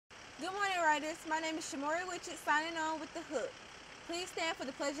Good morning, Riders. My name is Shamori Witchett, signing on with the Hook. Please stand for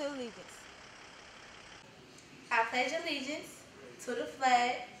the Pledge of Allegiance. I pledge allegiance to the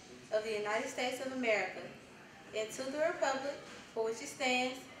flag of the United States of America and to the republic for which it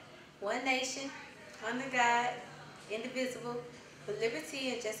stands, one nation, under God, indivisible, with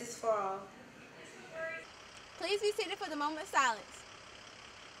liberty and justice for all. Please be seated for the moment of silence.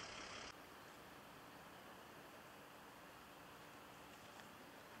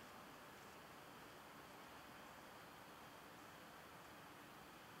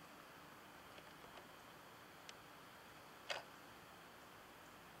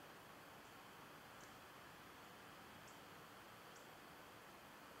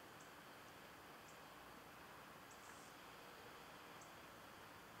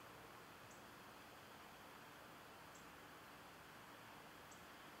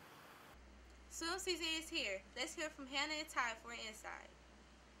 Swim season is here. Let's hear from Hannah and Ty for an insight.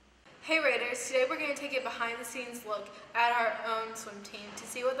 Hey Raiders, today we're going to take a behind the scenes look at our own swim team to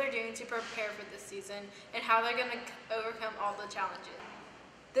see what they're doing to prepare for this season and how they're going to overcome all the challenges.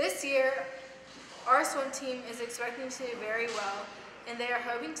 This year, our swim team is expecting to do very well and they are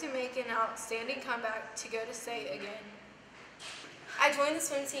hoping to make an outstanding comeback to go to state again. I joined the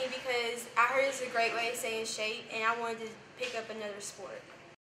swim team because I heard it's a great way to stay in shape and I wanted to pick up another sport.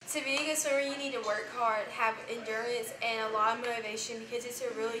 To be a good swimmer, you need to work hard, have endurance, and a lot of motivation because it's a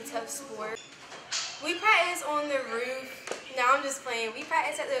really tough sport. We practice on the roof. No, I'm just playing. We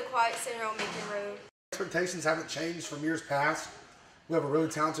practice at the Aquatic Center on Macon Road. Expectations haven't changed from years past. We have a really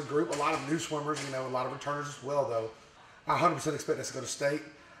talented group, a lot of new swimmers, a lot of returners as well, though. I 100% expect us to go to state.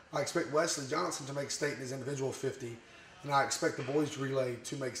 I expect Wesley Johnson to make state in his individual 50, and I expect the boys relay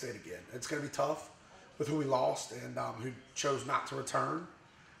to make state again. It's going to be tough with who we lost and who chose not to return.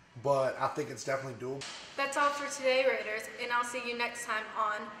 But I think it's definitely doable. That's all for today, Raiders, and I'll see you next time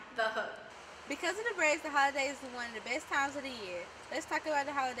on The Hook. Because of the breaks, the holidays are one of the best times of the year. Let's talk about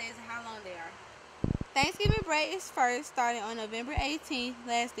the holidays and how long they are. Thanksgiving break is first, starting on November 18th,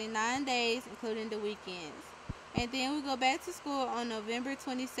 lasting 9 days, including the weekends. And then we go back to school on November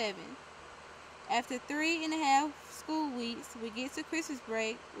 27th. After 3.5 school weeks, we get to Christmas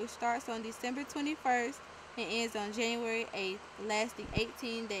break, which starts on December 21st and ends on January 8th, lasting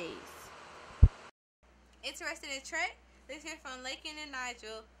 18 days. Interested in track? Let's hear from Lakin and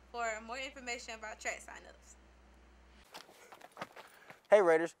Nigel for more information about track signups. Hey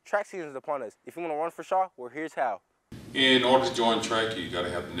Raiders, track season is upon us. If you want to run for Shaw, well, here's how. In order to join track, you got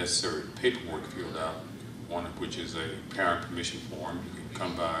to have the necessary paperwork filled out, one of which is a parent permission form. You can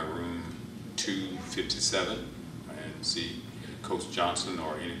come by room 257 and see Coach Johnson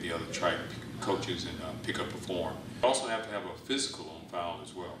or any of the other track coaches and pick up a form. You also have to have a physical on file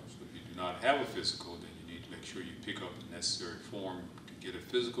as well. So if you do not have a physical, then you need to make sure you pick up the necessary form to get a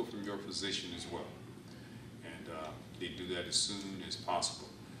physical from your physician as well. And they do that as soon as possible.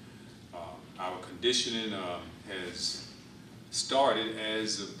 Our conditioning has started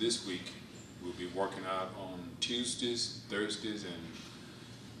as of this week. We'll be working out on Tuesdays, Thursdays,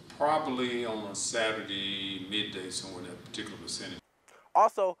 and probably on a Saturday midday, somewhere in that particular vicinity.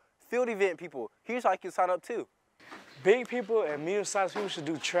 Also, field event people, here's how you can sign up too. Big people and medium-sized people should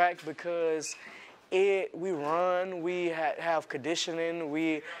do track because we run, we have conditioning,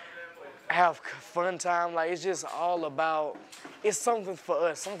 we have fun time. Like, it's just all about, it's something for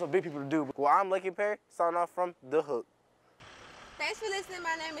us, something for big people to do. Well, I'm Lakin Perry, signing off from The Hook. Thanks for listening.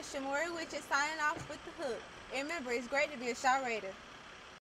 My name is Shamori Witchett, signing off with The Hook. And remember, it's great to be a Shaw Raider.